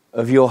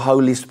of your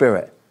Holy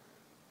Spirit,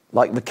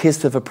 like the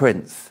kiss of a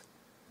prince,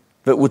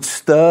 that would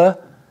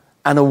stir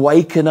and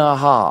awaken our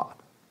heart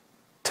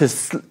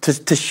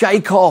to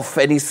shake off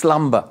any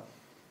slumber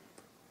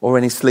or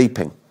any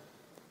sleeping,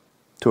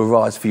 to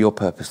arise for your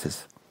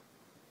purposes.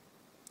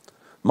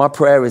 My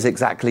prayer is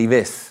exactly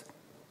this,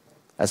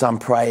 as I'm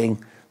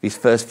praying these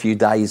first few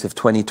days of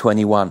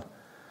 2021.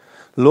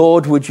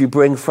 Lord, would you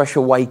bring fresh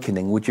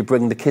awakening? Would you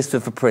bring the kiss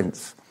of the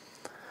Prince,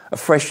 a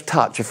fresh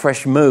touch, a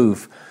fresh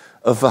move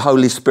of the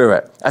Holy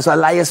Spirit, as I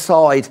lay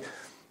aside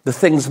the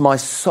things my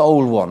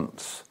soul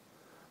wants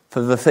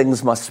for the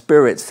things my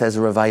spirit says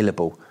are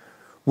available?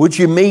 Would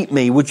you meet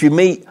me? Would you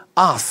meet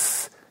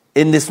us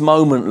in this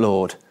moment,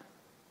 Lord,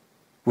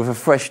 with a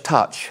fresh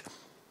touch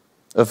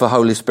of the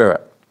Holy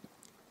Spirit.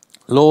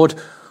 Lord,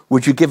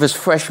 would you give us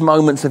fresh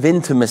moments of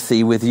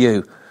intimacy with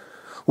you,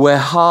 where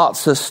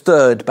hearts are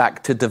stirred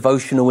back to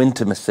devotional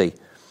intimacy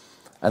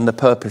and the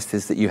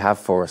purposes that you have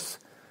for us.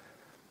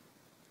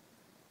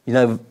 You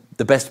know,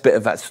 the best bit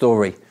of that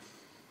story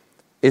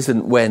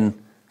isn't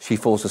when she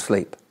falls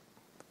asleep.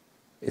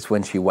 It's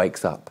when she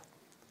wakes up.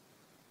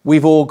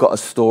 We've all got a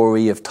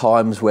story of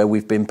times where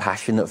we've been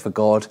passionate for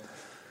God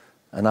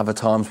and other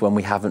times when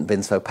we haven't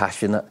been so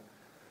passionate.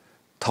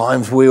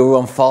 Times we were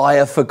on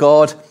fire for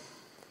God.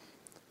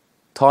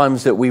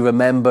 Times that we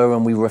remember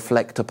and we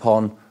reflect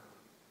upon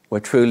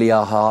where truly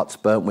our hearts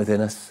burnt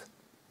within us.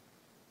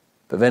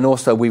 But then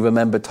also we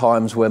remember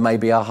times where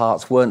maybe our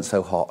hearts weren't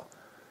so hot.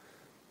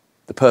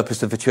 The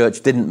purpose of the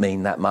church didn't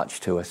mean that much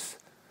to us.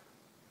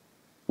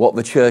 What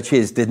the church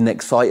is didn't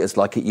excite us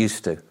like it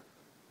used to.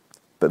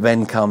 But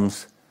then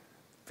comes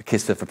the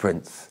kiss of the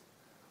Prince,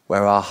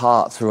 where our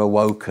hearts are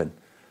awoken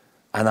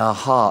and our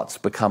hearts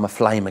become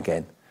aflame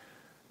again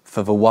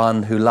for the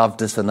one who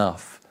loved us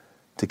enough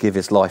to give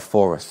his life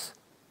for us.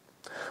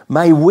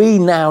 May we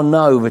now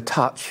know the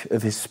touch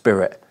of his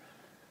Spirit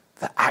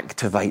that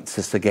activates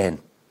us again.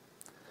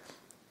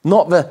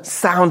 Not the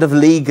sound of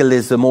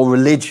legalism or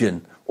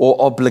religion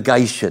or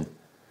obligation.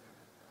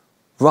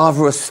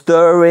 Rather a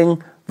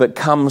stirring that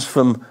comes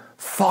from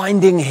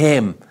finding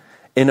him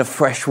in a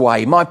fresh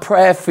way. My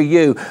prayer for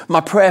you,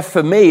 my prayer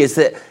for me is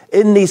that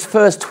in these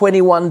first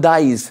 21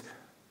 days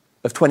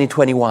of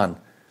 2021,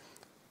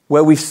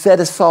 where we've set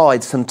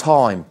aside some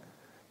time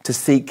to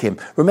seek him.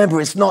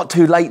 Remember, it's not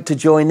too late to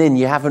join in.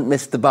 You haven't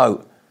missed the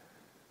boat.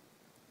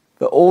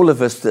 But all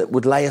of us that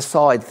would lay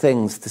aside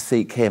things to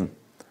seek him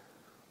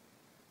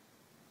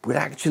would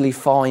actually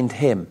find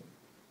him.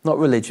 Not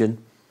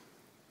religion,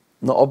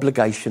 not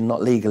obligation,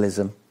 not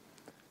legalism.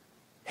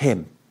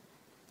 Him.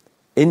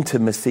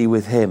 Intimacy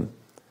with him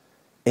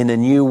in a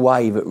new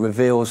way that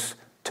reveals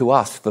to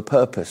us the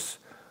purpose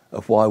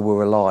of why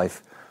we're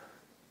alive.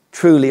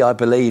 Truly, I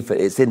believe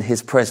that it's in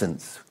his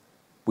presence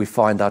we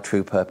find our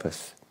true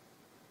purpose.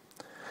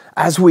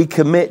 As we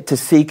commit to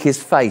seek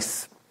his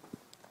face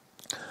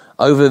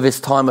over this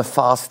time of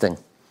fasting,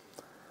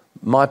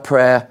 my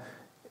prayer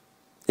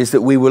is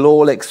that we will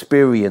all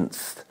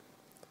experience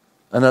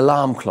an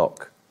alarm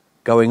clock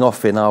going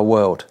off in our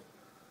world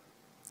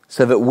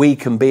so that we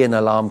can be an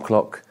alarm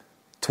clock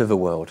to the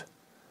world.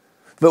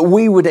 That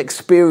we would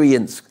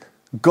experience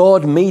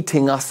God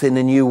meeting us in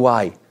a new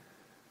way.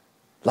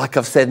 Like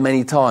I've said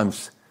many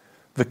times,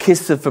 the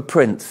kiss of the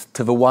Prince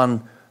to the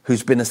one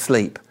who's been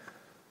asleep.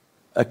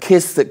 A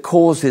kiss that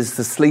causes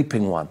the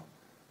sleeping one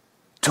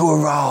to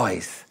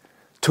arise,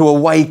 to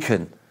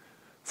awaken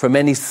from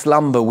any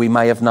slumber we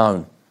may have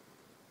known.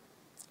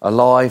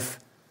 Alive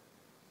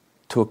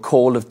to a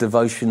call of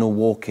devotional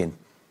walking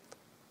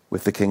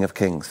with the King of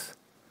Kings.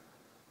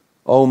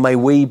 Oh, may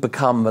we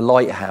become the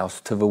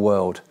lighthouse to the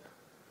world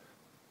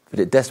that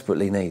it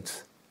desperately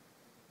needs.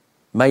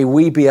 May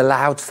we be a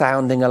loud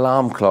sounding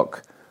alarm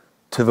clock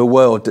to the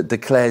world that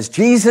declares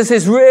Jesus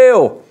is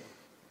real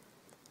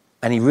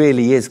and he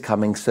really is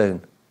coming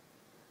soon.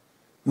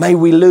 May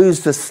we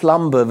lose the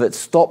slumber that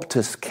stopped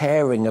us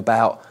caring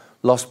about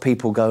lost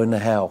people going to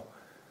hell.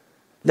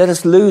 Let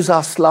us lose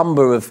our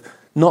slumber of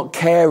not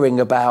caring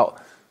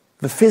about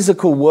the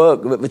physical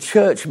work that the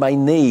church may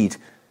need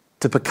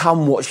to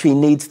become what she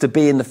needs to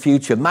be in the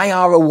future. May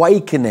our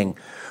awakening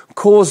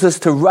cause us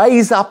to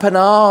raise up an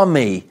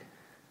army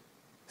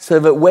so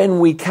that when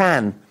we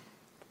can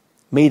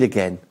meet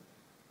again,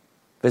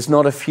 there's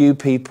not a few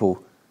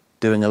people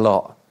doing a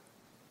lot,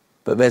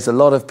 but there's a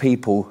lot of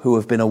people who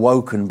have been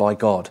awoken by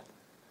God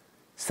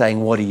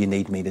saying, what do you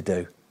need me to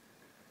do?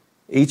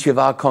 Each of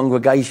our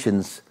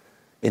congregations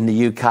in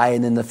the UK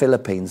and in the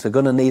Philippines are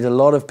going to need a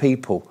lot of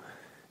people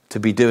to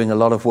be doing a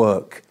lot of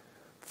work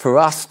for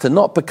us to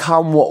not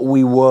become what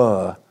we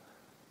were,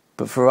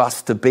 but for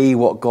us to be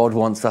what God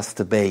wants us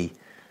to be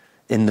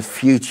in the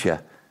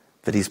future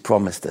that he's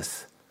promised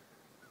us.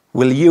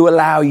 Will you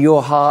allow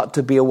your heart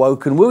to be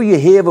awoken? Will you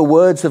hear the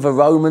words of the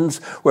Romans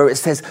where it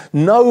says,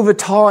 know the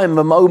time,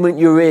 the moment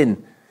you're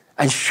in,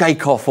 and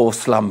shake off all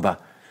slumber?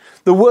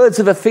 The words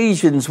of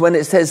Ephesians when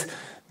it says,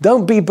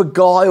 don't be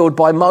beguiled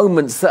by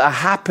moments that are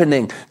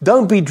happening.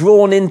 Don't be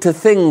drawn into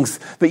things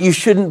that you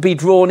shouldn't be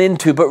drawn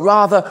into, but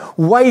rather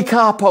wake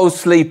up, O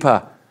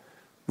sleeper.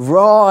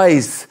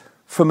 Rise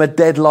from a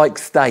dead-like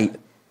state,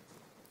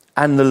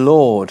 and the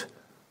Lord,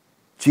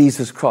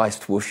 Jesus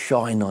Christ, will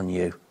shine on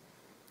you.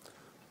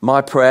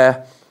 My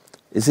prayer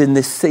is in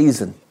this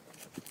season.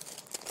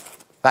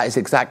 That is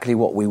exactly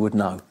what we would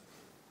know.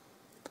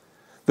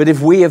 But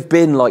if we have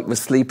been like the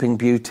Sleeping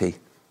Beauty,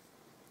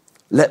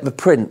 let the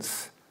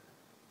Prince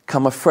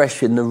come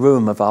afresh in the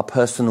room of our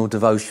personal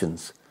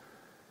devotions.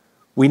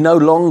 We no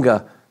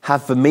longer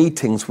have the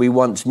meetings we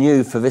once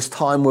knew for this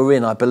time we're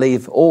in. I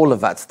believe all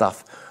of that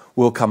stuff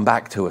will come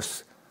back to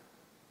us.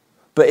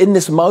 But in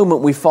this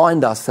moment we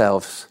find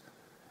ourselves,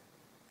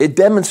 it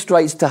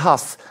demonstrates to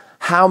us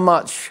how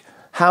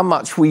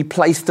much we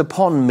placed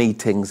upon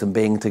meetings and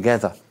being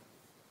together.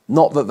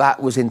 Not that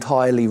that was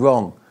entirely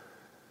wrong.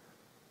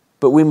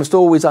 But we must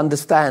always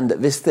understand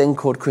that this thing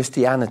called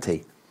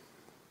Christianity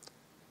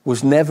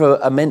was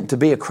never meant to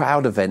be a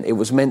crowd event. It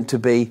was meant to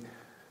be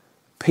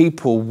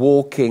people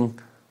walking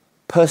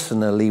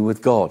personally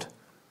with God.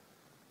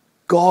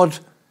 God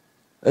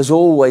has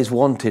always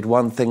wanted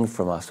one thing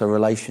from us, a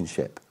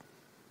relationship.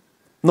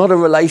 Not a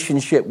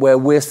relationship where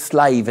we're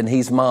slave and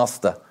he's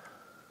master,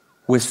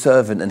 we're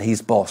servant and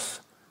he's boss.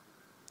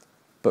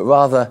 But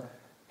rather,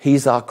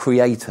 he's our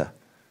creator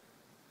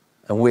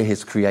and we're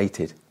his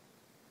created.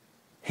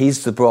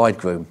 He's the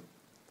bridegroom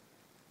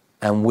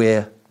and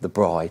we're the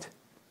bride.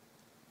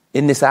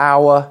 In this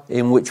hour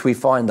in which we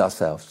find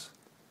ourselves,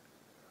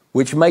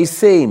 which may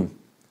seem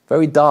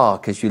very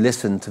dark as you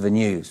listen to the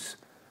news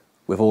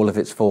with all of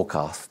its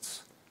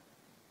forecasts,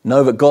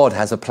 know that God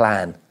has a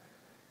plan.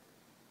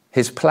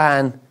 His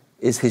plan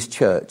is his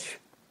church,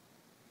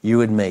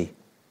 you and me.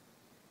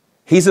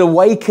 He's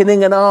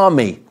awakening an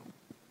army.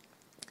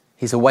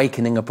 He's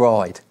awakening a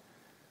bride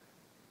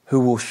who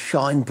will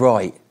shine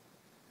bright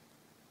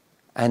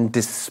and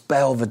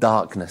dispel the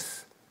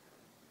darkness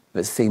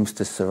that seems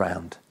to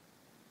surround.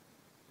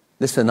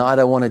 Listen, I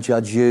don't want to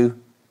judge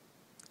you.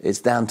 It's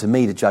down to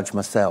me to judge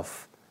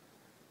myself.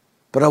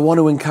 But I want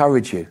to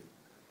encourage you.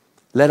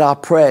 Let our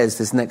prayers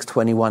this next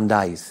 21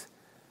 days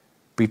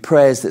be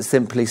prayers that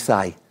simply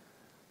say,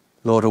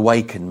 Lord,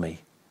 awaken me.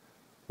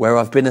 Where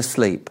I've been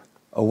asleep,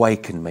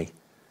 awaken me.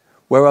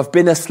 Where I've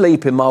been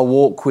asleep in my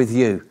walk with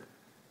you,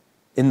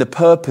 in the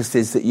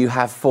purposes that you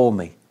have for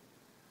me.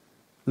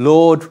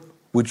 Lord,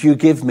 would you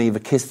give me the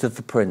kiss of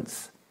the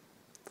Prince,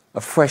 a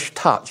fresh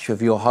touch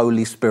of your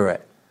Holy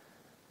Spirit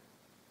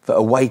that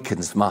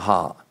awakens my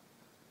heart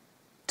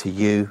to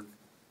you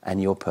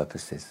and your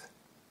purposes.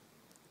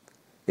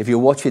 If you're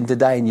watching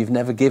today and you've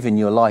never given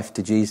your life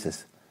to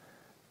Jesus,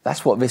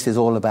 that's what this is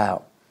all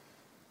about.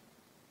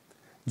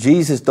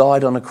 Jesus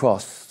died on a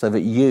cross so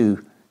that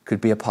you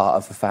could be a part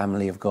of the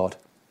family of God,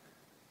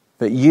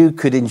 that you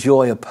could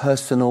enjoy a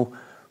personal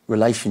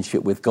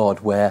relationship with God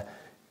where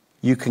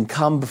you can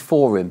come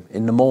before him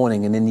in the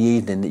morning and in the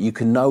evening, that you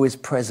can know his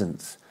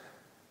presence,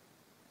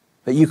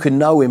 that you can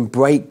know him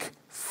break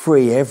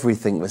free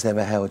everything that's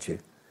ever held you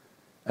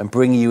and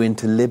bring you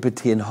into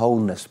liberty and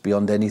wholeness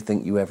beyond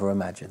anything you ever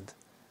imagined.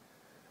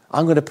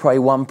 I'm going to pray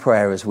one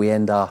prayer as we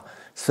end our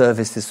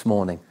service this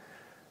morning.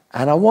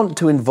 And I want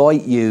to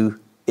invite you,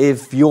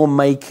 if you're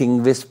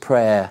making this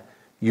prayer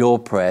your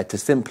prayer, to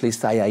simply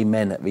say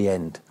amen at the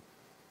end.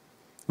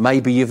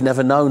 Maybe you've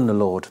never known the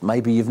Lord.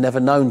 Maybe you've never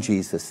known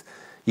Jesus.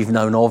 You've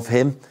known of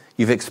him.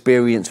 You've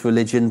experienced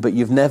religion, but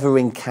you've never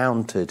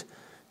encountered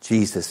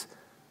Jesus.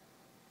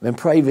 Then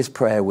pray this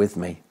prayer with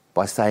me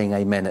by saying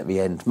amen at the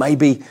end.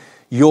 Maybe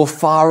you're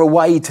far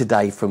away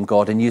today from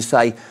God and you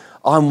say,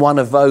 I'm one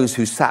of those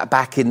who sat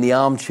back in the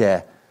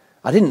armchair.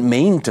 I didn't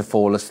mean to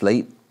fall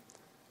asleep,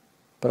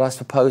 but I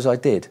suppose I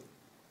did.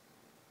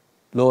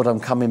 Lord, I'm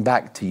coming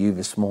back to you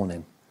this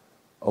morning.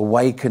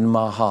 Awaken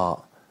my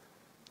heart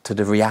to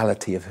the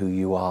reality of who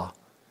you are.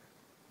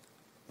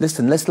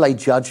 Listen, let's lay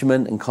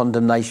judgment and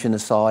condemnation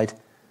aside.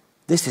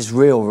 This is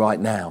real right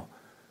now.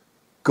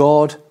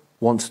 God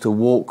wants to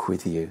walk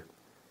with you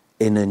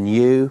in a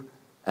new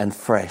and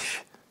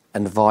fresh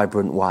and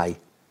vibrant way.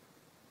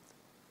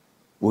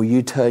 Will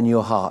you turn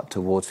your heart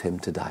towards him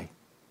today?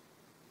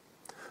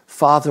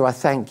 Father, I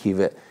thank you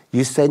that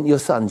you sent your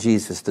son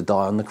Jesus to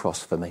die on the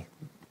cross for me.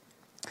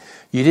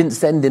 You didn't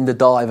send him to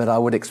die that I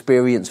would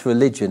experience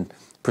religion,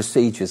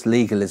 procedures,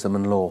 legalism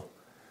and law,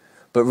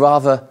 but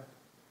rather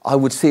I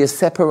would see a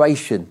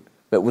separation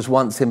that was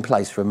once in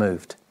place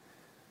removed.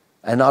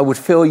 And I would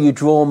feel you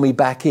draw me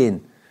back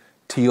in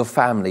to your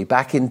family,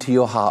 back into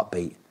your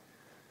heartbeat.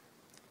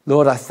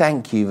 Lord, I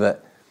thank you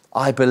that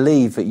I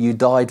believe that you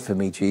died for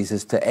me,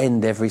 Jesus, to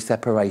end every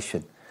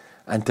separation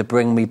and to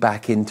bring me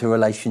back into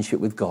relationship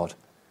with God.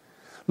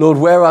 Lord,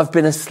 where I've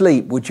been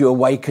asleep, would you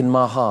awaken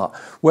my heart?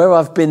 Where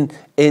I've been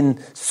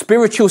in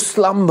spiritual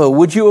slumber,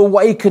 would you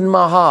awaken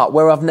my heart?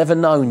 Where I've never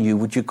known you,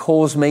 would you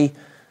cause me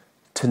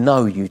to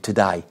know you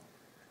today?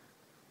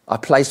 I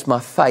place my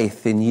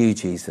faith in you,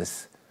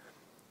 Jesus.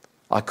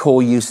 I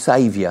call you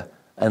Saviour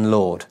and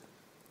Lord.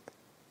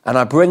 And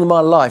I bring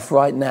my life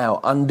right now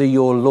under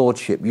your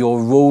lordship,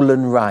 your rule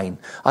and reign.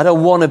 I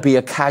don't want to be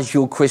a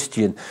casual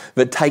Christian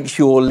that takes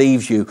you or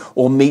leaves you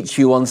or meets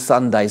you on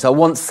Sundays. I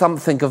want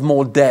something of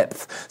more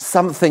depth,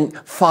 something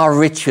far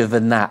richer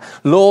than that.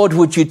 Lord,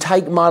 would you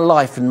take my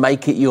life and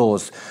make it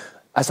yours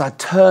as I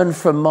turn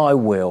from my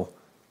will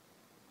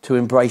to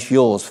embrace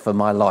yours for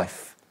my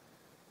life.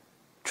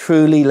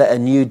 Truly let a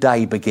new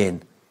day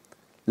begin.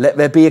 Let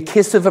there be a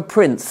kiss of a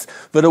prince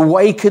that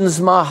awakens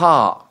my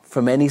heart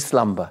from any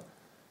slumber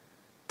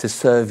to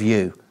serve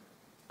you,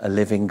 a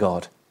living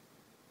God.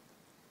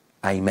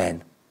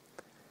 Amen.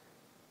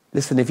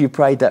 Listen, if you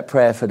prayed that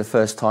prayer for the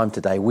first time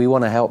today, we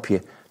want to help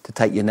you to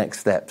take your next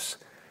steps.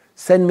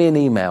 Send me an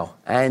email,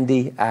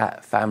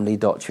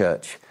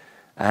 andy@family.church.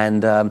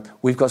 And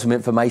we've got some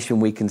information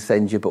we can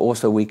send you, but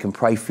also we can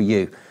pray for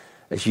you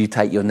as you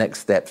take your next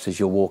steps as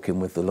you're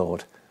walking with the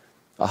Lord.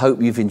 I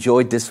hope you've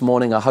enjoyed this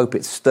morning. I hope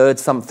it stirred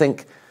something.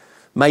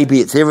 Maybe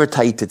it's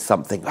irritated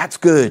something. That's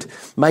good.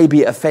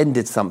 Maybe it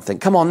offended something.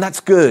 Come on, that's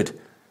good.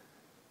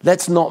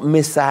 Let's not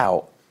miss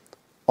out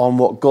on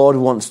what God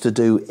wants to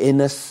do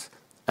in us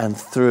and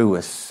through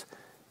us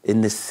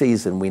in this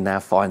season we now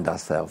find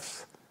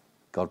ourselves.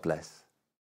 God bless.